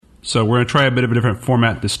So we're going to try a bit of a different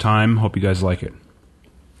format this time. Hope you guys like it.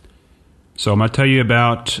 So I'm going to tell you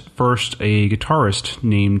about, first, a guitarist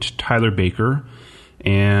named Tyler Baker.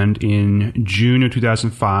 And in June of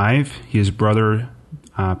 2005, his brother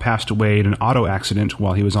passed away in an auto accident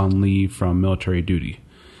while he was on leave from military duty.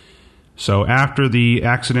 So after the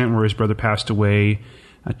accident where his brother passed away,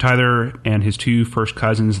 Tyler and his two first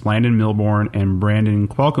cousins, Landon Milbourne and Brandon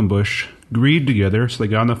Qualkenbush, grieved together. So they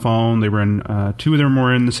got on the phone. They were in, two of them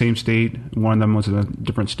were in the same state. One of them was in a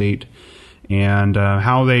different state. And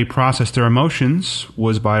how they processed their emotions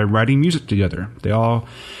was by writing music together. They all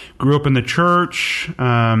grew up in the church,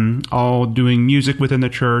 all doing music within the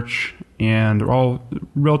church, and they're all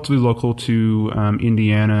relatively local to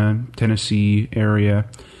Indiana, Tennessee area.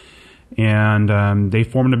 And they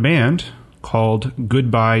formed a band called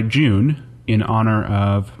Goodbye June in honor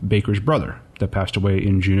of Baker's brother that passed away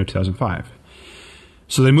in June of 2005.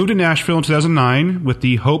 So they moved to Nashville in 2009 with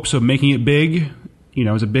the hopes of making it big. You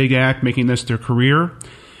know, it was a big act, making this their career.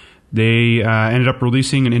 They ended up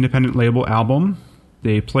releasing an independent label album.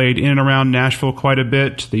 They played in and around Nashville quite a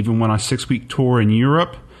bit. They even went on a 6-week tour in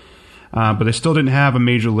Europe. But they still didn't have a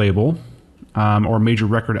major label or a major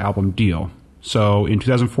record album deal. So in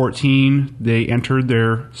 2014, they entered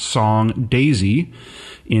their song Daisy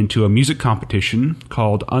into a music competition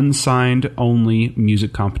called Unsigned Only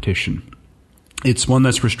Music Competition. It's one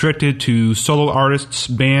that's restricted to solo artists,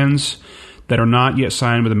 bands that are not yet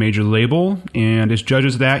signed with a major label, and its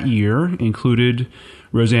judges that year included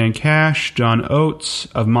Roseanne Cash, John Oates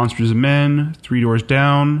of Monsters and Men, Three Doors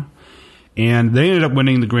Down, and they ended up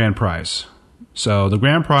winning the grand prize. So the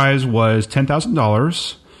grand prize was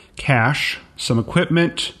 $10,000 cash, some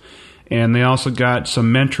equipment, and they also got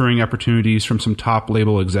some mentoring opportunities from some top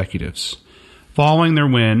label executives. Following their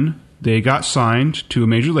win, they got signed to a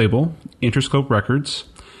major label, Interscope Records,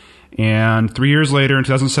 and 3 years later, in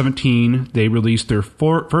 2017, they released their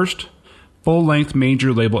first full-length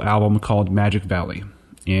major label album called Magic Valley.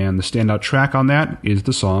 And the standout track on that is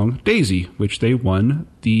the song Daisy, which they won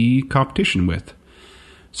the competition with.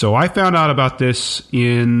 So I found out about this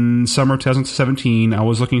in summer 2017. I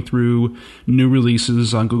was looking through new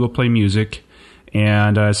releases on Google Play Music,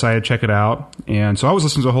 and I decided to check it out. And so I was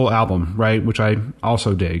listening to the whole album, right, which I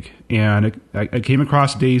also dig. And I came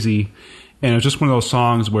across Daisy, and it was just one of those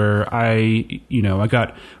songs where I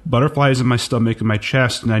got butterflies in my stomach and my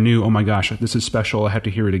chest, and I knew, oh my gosh, this is special. I have to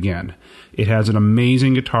hear it again. It has an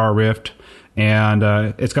amazing guitar riff, and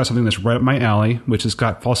it's got something that's right up my alley, which has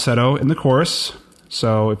got falsetto in the chorus.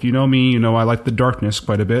 So if you know me, you know I like the darkness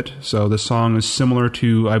quite a bit. So this song is similar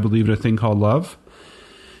to I Believe in a Thing Called Love.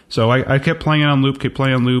 So I kept playing it on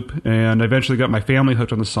loop, and I eventually got my family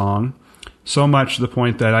hooked on the song. So much to the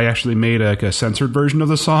point that I actually made a censored version of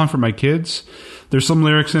the song for my kids. There's some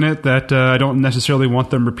lyrics in it that I don't necessarily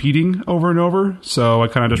want them repeating over and over, so I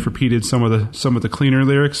kind of just repeated some of the cleaner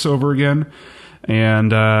lyrics over again.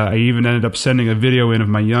 And I even ended up sending a video in of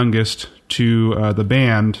my youngest to the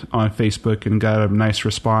band on Facebook and got a nice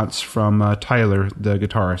response from Tyler, the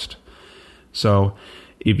guitarist. So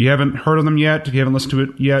if you haven't heard of them yet, if you haven't listened to it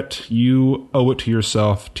yet, you owe it to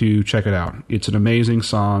yourself to check it out. It's an amazing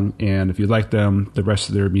song, and if you like them, the rest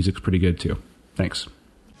of their music's pretty good too. Thanks.